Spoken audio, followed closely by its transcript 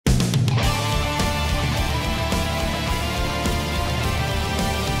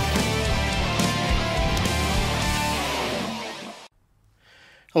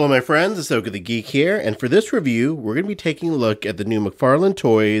Hello my friends, Asoka the Geek here, and for this review, we're going to be taking a look at the new McFarlane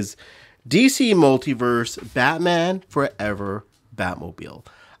Toys DC Multiverse Batman Forever Batmobile.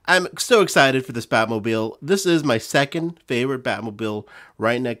 I'm so excited for this Batmobile. This is my second favorite Batmobile,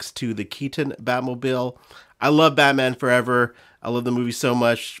 right next to the Keaton Batmobile. I love Batman Forever. I love the movie so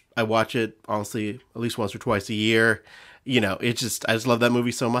much. I watch it, honestly, at least once or twice a year. You know, I just love that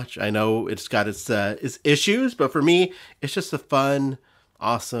movie so much. I know it's got its issues, but for me, it's just a fun,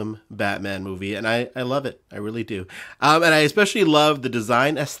 awesome Batman movie, and I love it. I really do. And I especially love the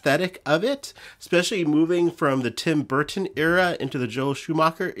design aesthetic of it, especially moving from the Tim Burton era into the Joel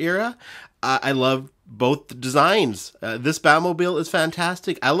Schumacher era. I love both the designs. This Batmobile is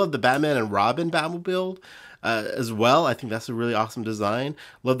fantastic. I love the Batman and Robin Batmobile as well. I think that's a really awesome design.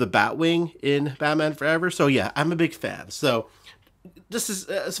 Love the Batwing in Batman Forever. So yeah, I'm a big fan. So this is,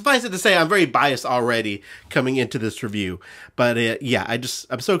 suffice it to say, I'm very biased already coming into this review. But yeah,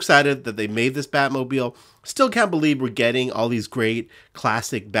 I'm so excited that they made this Batmobile. Still can't believe we're getting all these great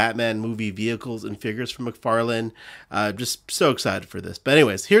classic Batman movie vehicles and figures from McFarlane. Just so excited for this. But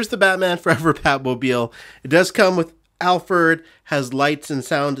anyways, here's the Batman Forever Batmobile. It does come with Alfred, has lights and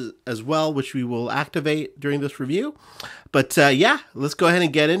sound as well, which we will activate during this review. But yeah, let's go ahead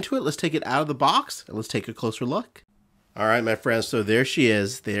and get into it. Let's take it out of the box and let's take a closer look. All right, my friends, so there she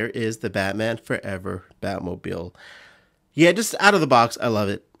is. There is the Batman Forever Batmobile. Yeah, just out of the box, I love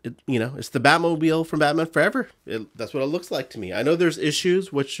it. You know, it's the Batmobile from Batman Forever. That's what it looks like to me. I know there's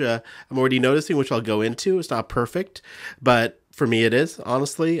issues, which I'm already noticing, which I'll go into. It's not perfect, but for me it is,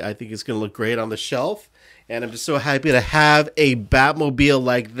 honestly. I think it's going to look great on the shelf, and I'm just so happy to have a Batmobile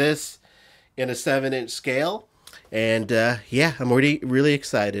like this in a 7-inch scale. And yeah, I'm already really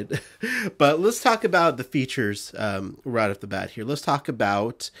excited. But let's talk about the features right off the bat here. Let's talk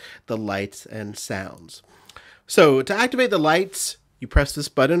about the lights and sounds. So to activate the lights, you press this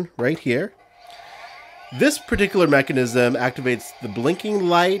button right here. This particular mechanism activates the blinking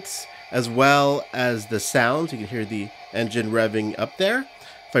lights as well as the sounds. You can hear the engine revving up there.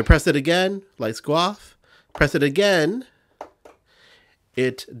 If I press it again, lights go off. Press it again,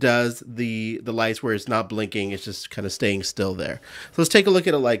 it does the lights where it's not blinking, it's just kind of staying still there. So let's take a look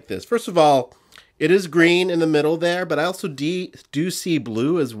at it like this. First of all, it is green in the middle there, but I also do see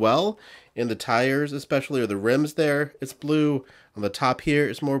blue as well in the tires, especially, or the rims there. It's blue. On the top here,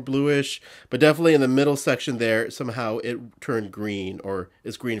 it's more bluish, but definitely in the middle section there, somehow it turned green, or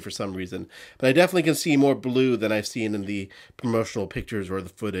it's green for some reason. But I definitely can see more blue than I've seen in the promotional pictures or the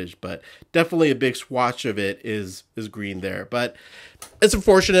footage, but definitely a big swatch of it is green there. But it's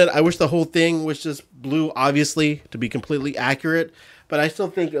unfortunate. I wish the whole thing was just blue, obviously, to be completely accurate, but I still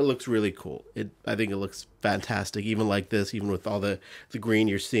think it looks really cool. I think it looks fantastic, even like this, even with all the green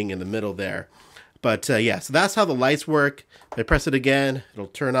you're seeing in the middle there. But yeah, so that's how the lights work. If I press it again, it'll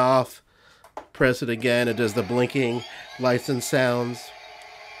turn off. Press it again, it does the blinking lights and sounds.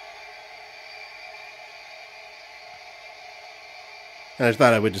 And I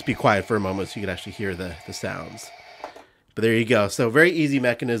thought I would just be quiet for a moment so you could actually hear the sounds. But there you go. So very easy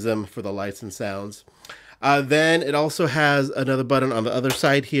mechanism for the lights and sounds. Then it also has another button on the other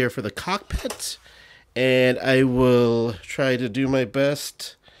side here for the cockpit. And I will try to do my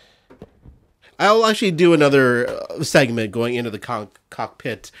best. I'll actually do another segment going into the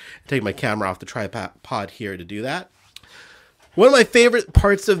cockpit and take my camera off the tripod here to do that. One of my favorite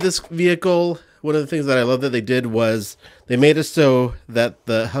parts of this vehicle, one of the things that I love that they did was they made it so that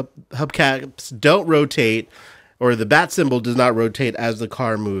the hubcaps don't rotate, or the bat symbol does not rotate as the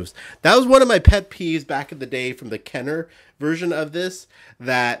car moves. That was one of my pet peeves back in the day from the Kenner version of this,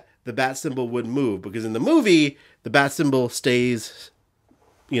 that the bat symbol would move, because in the movie, the bat symbol stays,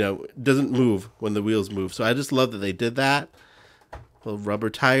 you know, doesn't move when the wheels move. So I just love that they did that. Little rubber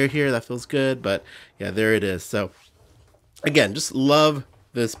tire here, that feels good. But yeah, there it is. So again, just love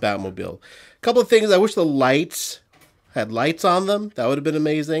this Batmobile. A couple of things, I wish the lights had lights on them. That would have been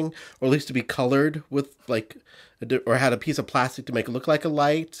amazing. Or at least to be colored with like, or had a piece of plastic to make it look like a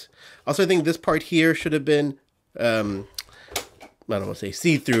light. Also, I think this part here should have been, I don't want to say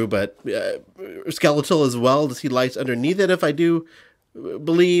see-through, but skeletal as well, to see lights underneath it if I do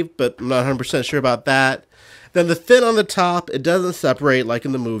believe, but I'm not 100% sure about that. Then the fin on the top, it doesn't separate like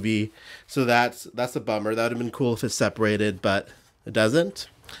in the movie, so that's a bummer. That would have been cool if it separated, but it doesn't.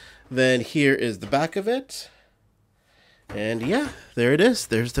 Then here is the back of it, and yeah, there it is.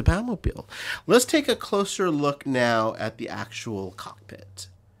 There's the Batmobile. Let's take a closer look now at the actual cockpit.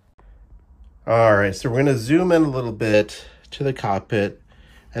 All right, so we're going to zoom in a little bit to the cockpit,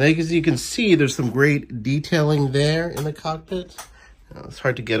 and as you can see, there's some great detailing there in the cockpit. It's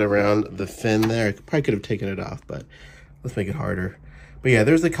hard to get around the fin there. I probably could have taken it off, but let's make it harder. But yeah,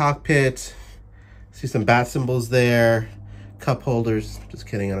 there's the cockpit. See some bat symbols there. Cup holders. Just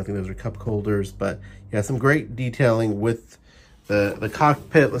kidding, I don't think those are cup holders. But yeah, some great detailing with the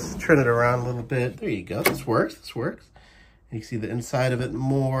cockpit. Let's turn it around a little bit. There you go. This works. This works. And you can see the inside of it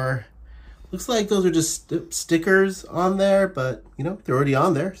more. Looks like those are just stickers on there, but you know, they're already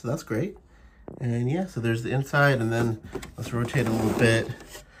on there, so that's great. And yeah, so there's the inside, and then let's rotate a little bit.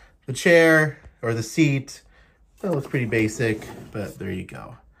 The chair, or the seat, that looks pretty basic, but there you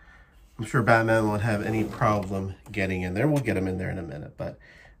go. I'm sure Batman won't have any problem getting in there. We'll get him in there in a minute, but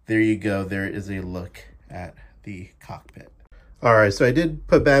there you go. There is a look at the cockpit. All right, so I did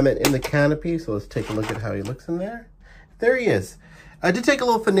put Batman in the canopy, so let's take a look at how he looks in there. There he is. I did take a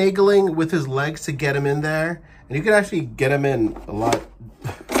little finagling with his legs to get him in there, and you could actually get him in a lot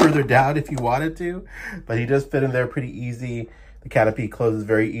further down if you wanted to, but he does fit in there pretty easy. The canopy closes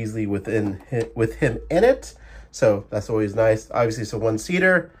very easily with him in it, so that's always nice. Obviously, it's a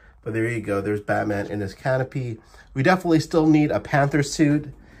one-seater, but there you go. There's Batman in his canopy. We definitely still need a Panther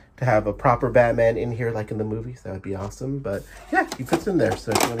suit to have a proper Batman in here like in the movies. That would be awesome, but yeah, he fits in there.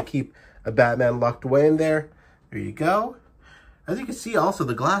 So if you want to keep a Batman locked away in there, there you go. As you can see, also,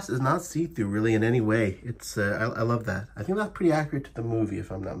 the glass is not see-through really in any way. It's I love that. I think that's pretty accurate to the movie,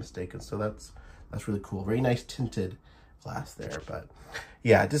 if I'm not mistaken. So that's really cool. Very nice tinted glass there. But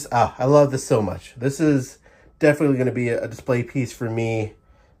yeah, I love this so much. This is definitely going to be a display piece for me.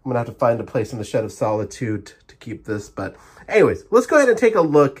 I'm going to have to find a place in the Shed of Solitude to keep this. But anyways, let's go ahead and take a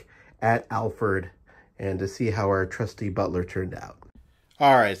look at Alfred and to see how our trusty butler turned out.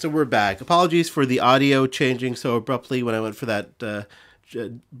 All right, so we're back. Apologies for the audio changing so abruptly when I went for that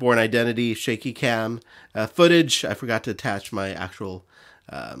Bourne Identity shaky cam footage. I forgot to attach my actual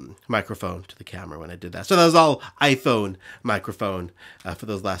microphone to the camera when I did that. So that was all iPhone microphone for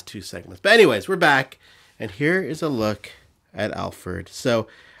those last two segments. But anyways, we're back, and here is a look at Alfred. So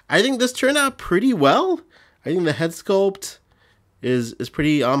I think this turned out pretty well. I think the head sculpt is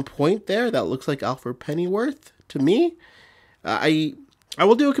pretty on point there. That looks like Alfred Pennyworth to me. I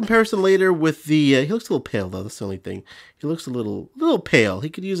will do a comparison later with the, he looks a little pale though, that's the only thing. He looks a little pale. He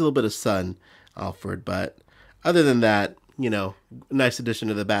could use a little bit of sun, Alfred, but other than that, you know, nice addition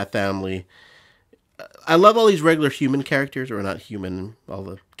to the Bat family. I love all these regular human characters, or not human, all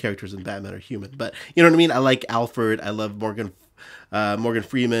the characters in Batman are human, but you know what I mean? I like Alfred, I love Morgan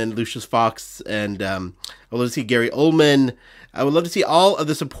Freeman, Lucius Fox, and I would love to see Gary Oldman. I would love to see all of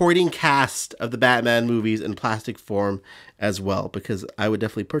the supporting cast of the Batman movies in plastic form as well, because I would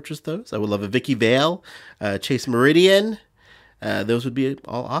definitely purchase those. I would love a Vicky Vale, Chase Meridian. Those would be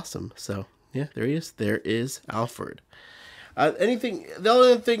all awesome. So yeah, there he is. There is Alfred. The only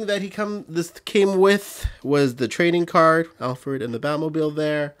thing that this came with was the trading card, Alfred and the Batmobile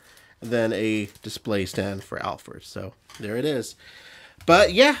there, and then a display stand for Alfred. So there it is.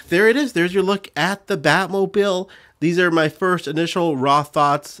 But yeah, there it is. There's your look at the Batmobile. These are my first initial raw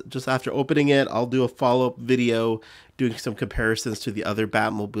thoughts just after opening it. I'll do a follow-up video doing some comparisons to the other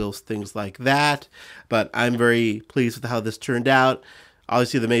Batmobiles, things like that. But I'm very pleased with how this turned out.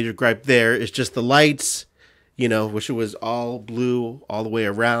 Obviously, the major gripe there is just the lights. You know, wish it was all blue all the way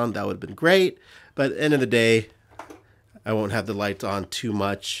around. That would have been great. But at the end of the day, I won't have the lights on too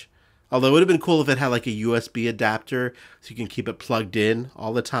much. Although it would have been cool if it had like a USB adapter so you can keep it plugged in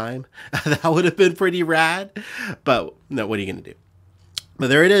all the time. That would have been pretty rad. But no, what are you going to do? But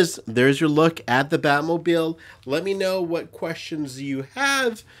there it is. There's your look at the Batmobile. Let me know what questions you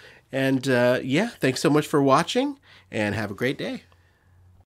have. And yeah, thanks so much for watching and have a great day.